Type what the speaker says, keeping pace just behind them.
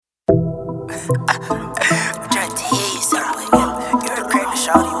I'm trying to tell you something. You heard Craig the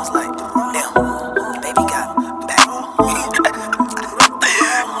Shawty was like, damn, baby got back.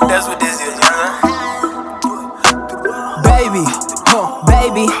 That's what this is, Baby,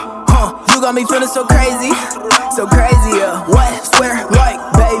 baby, you got me feeling so crazy, yeah. What? Swear, like,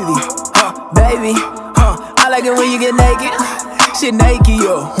 baby, baby, I like it when you get naked, shit naked,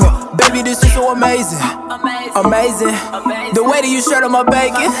 yo. Baby, this is so amazing, amazing. The way that you shirt on my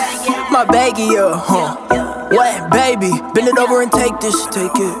bacon, yo. What, baby? Bend it over and take this,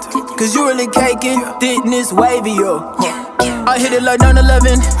 take it. Cause you really caking, thickness wavy, yo. I hit it like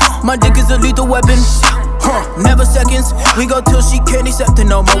 9/11. My dick is a lethal weapon. Never seconds. We go till she can't accept it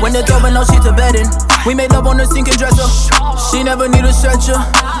no more. When it's over, no, she's a vetting. We made love on her sinking dresser. She never need a stretcher.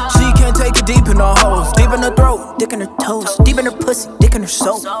 She can't take it deep in her holes. Deep in her throat, dick in her toes. Deep in her pussy, dick in her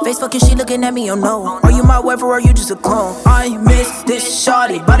soul. Face fucking, she looking at me, oh no. Are you my wife or are you just a clone? I miss this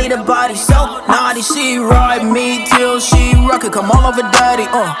shawty, body to body, so naughty. She ride me till she rock it, come all over daddy.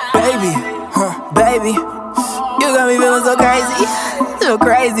 Baby, baby, you got me feeling so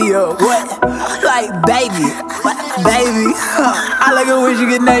crazy, yo. What? Like, baby, baby, I like it when she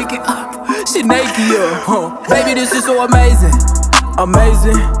get naked, she naked, yo. Baby, this is so amazing,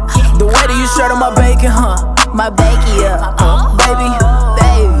 amazing. The way that you shirt on my bacon, my bacon, yeah. Baby,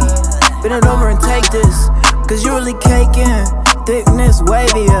 baby, bend it over and take this, cause you really caking, thickness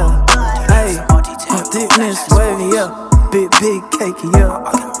wavy, yeah. Hey, thickness wavy, yeah. Big cakey, yeah.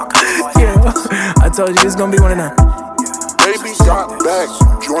 Yeah, I told you it's gonna be one of them. Baby got back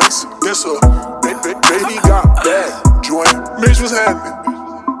joints. This baby got back joint. Bitch, what's happening?